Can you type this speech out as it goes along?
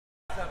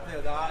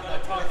the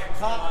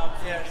top,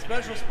 yeah,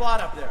 special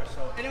spot up there.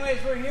 So,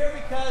 anyways, we're here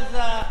because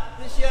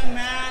this young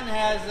man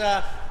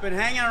has been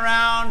hanging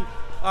around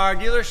our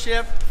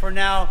dealership for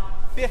now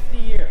 50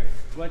 years,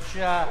 which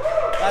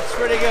that's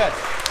pretty good.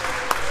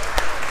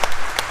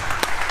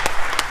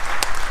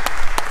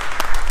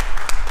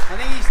 I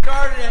think he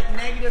started at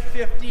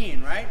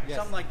 -15, right? Yes.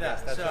 Something like that.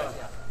 Yes, that's so, right,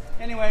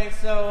 yeah. Anyway,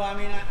 so I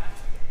mean,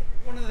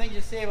 one of the things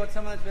you say about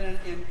someone that's been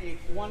in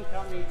one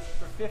company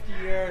for 50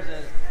 years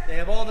is they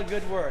have all the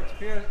good words: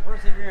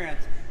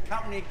 perseverance,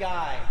 company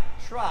guy,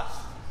 trust.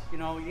 You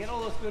know, you get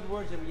all those good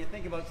words when you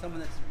think about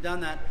someone that's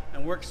done that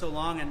and worked so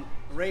long. And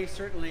Ray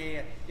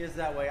certainly is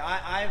that way.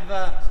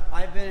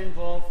 I've been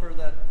involved for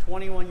the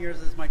 21 years.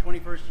 This is my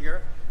 21st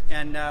year,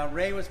 and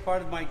Ray was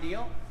part of my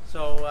deal.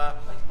 So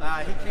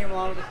he came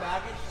along with the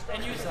package.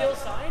 And you still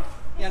signed?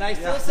 And I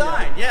still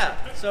signed, yeah.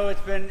 So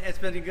it's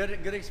been a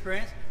good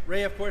experience.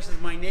 Ray, of course, is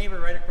my neighbor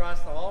right across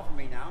the hall from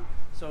me now.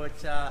 So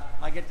it's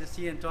I get to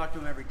see and talk to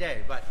him every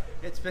day. But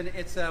it's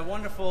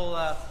wonderful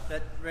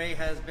that Ray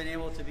has been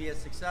able to be as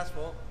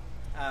successful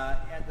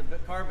at the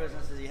car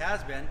business as he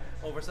has been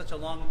over such a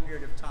long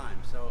period of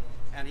time. So,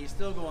 and he's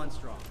still going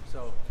strong.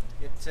 So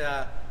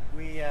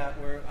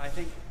we're I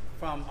think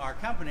from our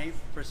company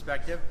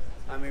perspective,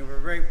 I mean, we're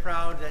very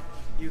proud that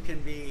you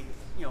can be,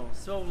 you know,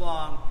 so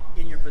long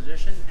in your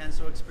position and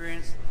so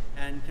experienced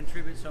and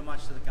contribute so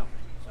much to the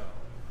company. So,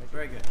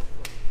 very good.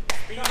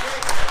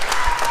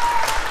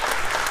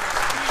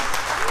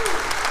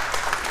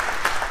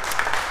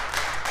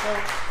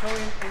 So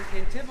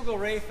in typical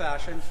Ray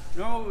fashion,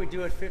 normally what we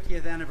do at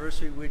 50th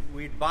anniversary,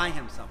 we'd buy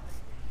him something.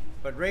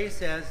 But Ray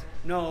says,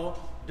 no,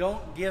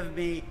 don't give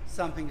me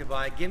something to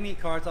buy. Give me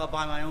cards, I'll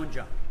buy my own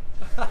junk.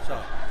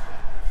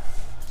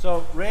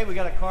 So Ray, we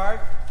got a card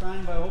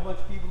signed by a whole bunch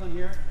of people in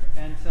here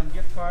and some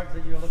gift cards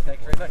that you're looking for.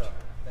 Thank you very much.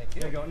 Thank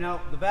you. There you go. Now,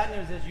 the bad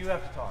news is you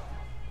have to talk.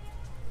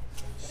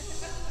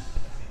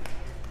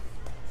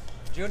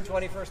 June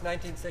 21st,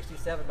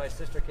 1967, my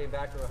sister came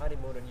back from her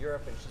honeymoon in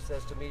Europe, and she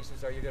says to me, she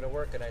says, "Are you going to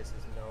work?" And I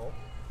says, "No."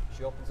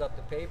 She opens up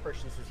the paper.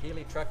 She says,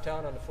 "Healy Truck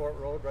Town on the Fort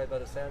Road, right by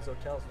the Sands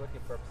Hotel, is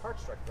looking for a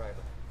parts truck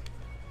driver."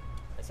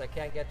 I said, "I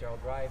can't get there. I'll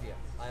drive you."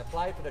 I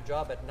applied for the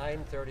job at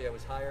 9:30. I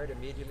was hired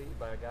immediately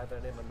by a guy by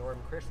the name of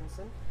Norm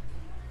Christensen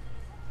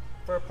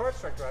for a parts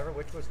truck driver,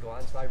 which was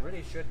gone, so I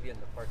really should be in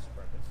the parts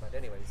department. But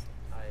anyways,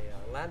 I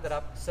landed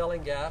up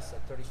selling gas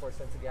at 34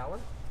 cents a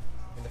gallon.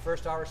 In the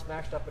first hour,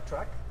 smashed up a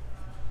truck.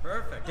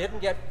 Perfect. Didn't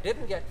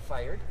get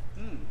fired,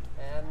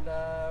 and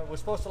was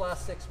supposed to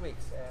last 6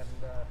 weeks. And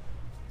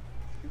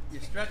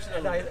you stretched it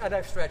a little bit. And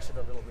I've stretched it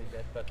a little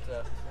bit, but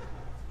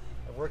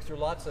I worked through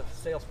lots of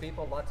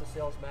salespeople, lots of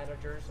sales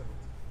managers, and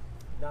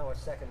now a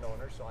second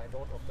owner. So I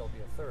don't know if there'll be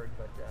a third,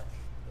 but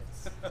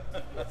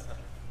it's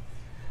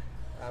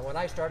when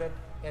I started,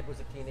 Ed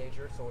was a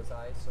teenager, so was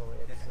I. So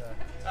it's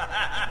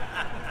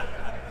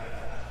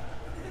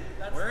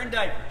we're in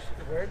diapers.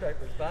 We're in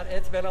diapers, but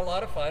it's been a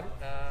lot of fun,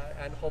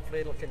 and hopefully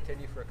it'll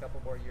continue for a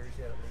couple more years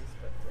yet at least.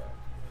 But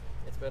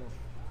it's been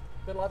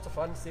lots of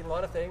fun, seen a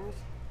lot of things,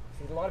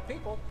 seen a lot of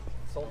people,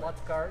 sold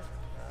lots of cars,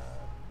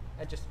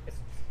 and just it's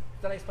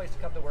a nice place to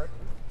come to work.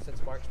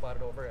 Since Mark's bought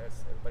it over, as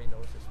everybody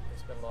knows,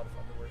 it's been a lot of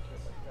fun to work here.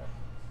 But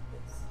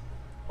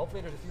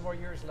hopefully there's a few more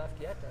years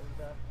left yet,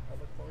 and I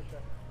look forward to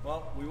it.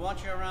 Well, we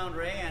want you around,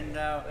 Ray, and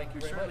Thank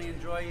you we very certainly much.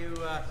 enjoy you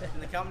in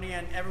the company,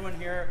 and everyone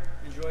here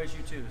enjoys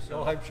you too.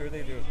 So. Oh, I'm sure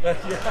they do.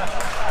 This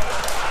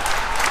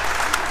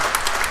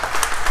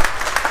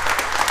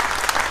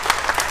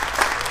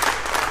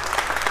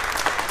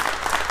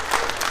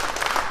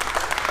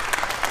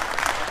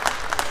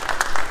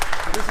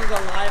is a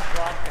live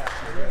broadcast.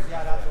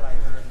 Yeah, that's what I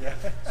heard. Yeah.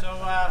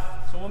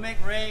 So we'll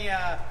make Ray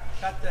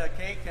cut the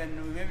cake, and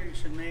maybe we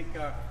should make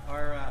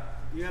our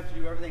you have to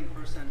do everything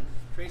first, and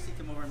Tracy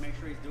come over and make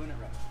sure he's doing it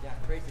right. Yeah,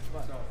 Tracy,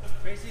 come on. So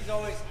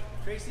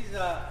Tracy's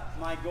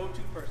my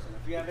go-to person.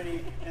 If you have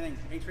anything,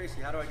 hey Tracy,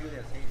 how do I do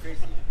this? Hey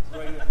Tracy, how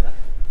do I do this?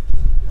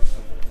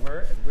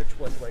 Where and which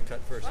one do I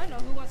cut first? I know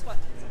who wants what.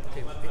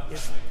 Okay,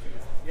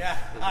 Yeah.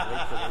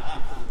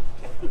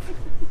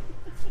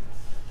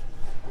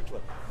 which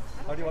one?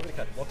 How do you want me to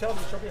cut? Well, show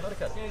me how to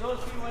cut. Okay, those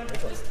two went.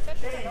 Okay. You're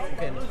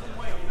losing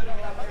weight. You better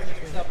get up there and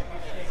get yourself a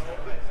piece of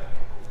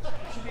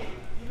cake.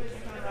 You've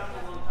been around a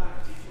long time.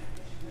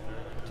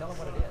 Tell them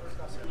what it is.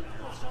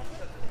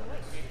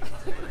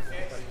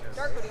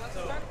 Dark, what do you want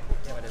some dark?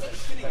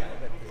 Skinny guy.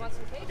 You want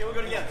some cake? Okay, we'll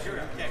go together. Sure.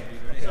 Okay.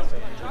 So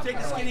we'll take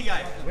the skinny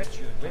guy. Which?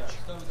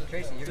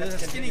 Tracy, you're There's a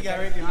skinny guy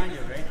right behind you,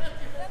 right?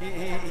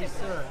 He's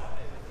Hold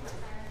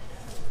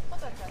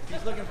on, Chuck.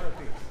 he's looking for a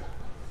piece.